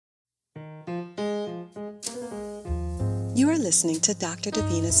You are listening to Dr.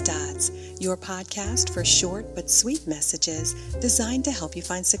 Davina's Dots, your podcast for short but sweet messages designed to help you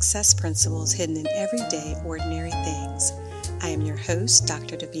find success principles hidden in everyday, ordinary things. I am your host,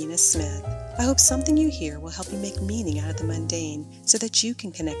 Dr. Davina Smith. I hope something you hear will help you make meaning out of the mundane so that you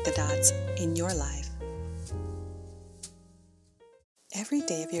can connect the dots in your life. Every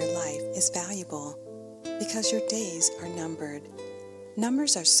day of your life is valuable because your days are numbered.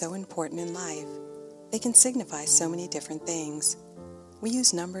 Numbers are so important in life. They can signify so many different things. We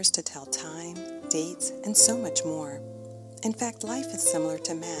use numbers to tell time, dates, and so much more. In fact, life is similar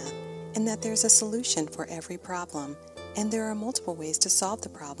to math in that there's a solution for every problem, and there are multiple ways to solve the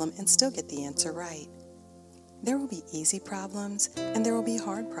problem and still get the answer right. There will be easy problems, and there will be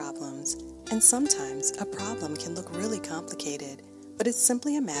hard problems, and sometimes a problem can look really complicated, but it's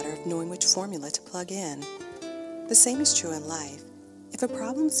simply a matter of knowing which formula to plug in. The same is true in life. If a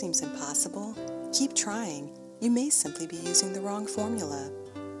problem seems impossible, keep trying. You may simply be using the wrong formula.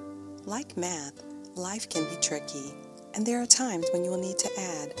 Like math, life can be tricky, and there are times when you will need to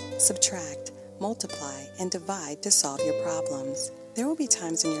add, subtract, multiply, and divide to solve your problems. There will be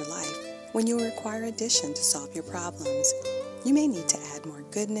times in your life when you will require addition to solve your problems. You may need to add more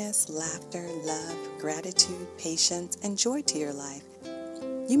goodness, laughter, love, gratitude, patience, and joy to your life.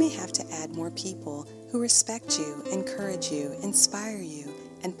 You may have to add more people who respect you, encourage you, inspire you,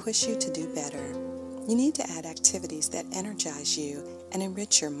 and push you to do better. You need to add activities that energize you and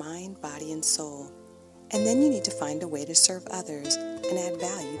enrich your mind, body, and soul. And then you need to find a way to serve others and add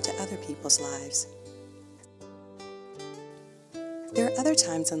value to other people's lives. There are other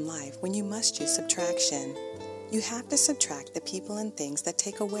times in life when you must use subtraction. You have to subtract the people and things that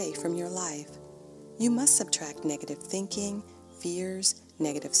take away from your life. You must subtract negative thinking, fears,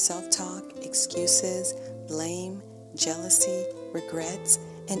 negative self-talk, excuses, blame, jealousy, regrets,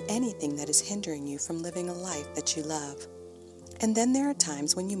 and anything that is hindering you from living a life that you love. And then there are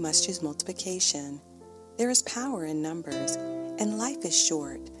times when you must use multiplication. There is power in numbers, and life is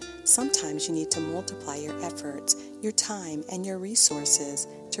short. Sometimes you need to multiply your efforts, your time, and your resources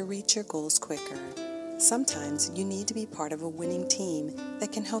to reach your goals quicker. Sometimes you need to be part of a winning team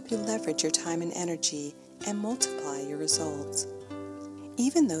that can help you leverage your time and energy and multiply your results.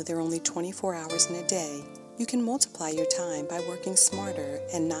 Even though there are only 24 hours in a day, you can multiply your time by working smarter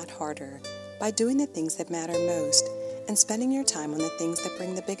and not harder, by doing the things that matter most, and spending your time on the things that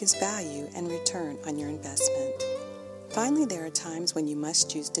bring the biggest value and return on your investment. Finally, there are times when you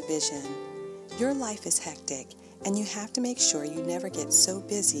must use division. Your life is hectic, and you have to make sure you never get so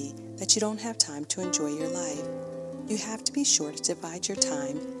busy that you don't have time to enjoy your life. You have to be sure to divide your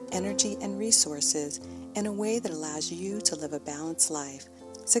time, energy, and resources in a way that allows you to live a balanced life.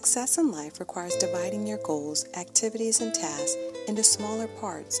 Success in life requires dividing your goals, activities, and tasks into smaller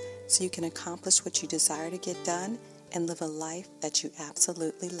parts so you can accomplish what you desire to get done and live a life that you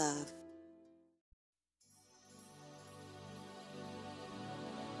absolutely love.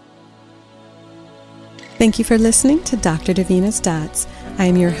 Thank you for listening to Dr. Davina's Dots. I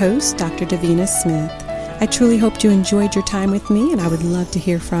am your host, Dr. Davina Smith. I truly hope you enjoyed your time with me, and I would love to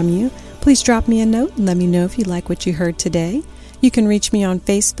hear from you. Please drop me a note and let me know if you like what you heard today. You can reach me on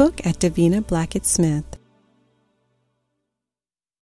Facebook at Davina Blackett Smith.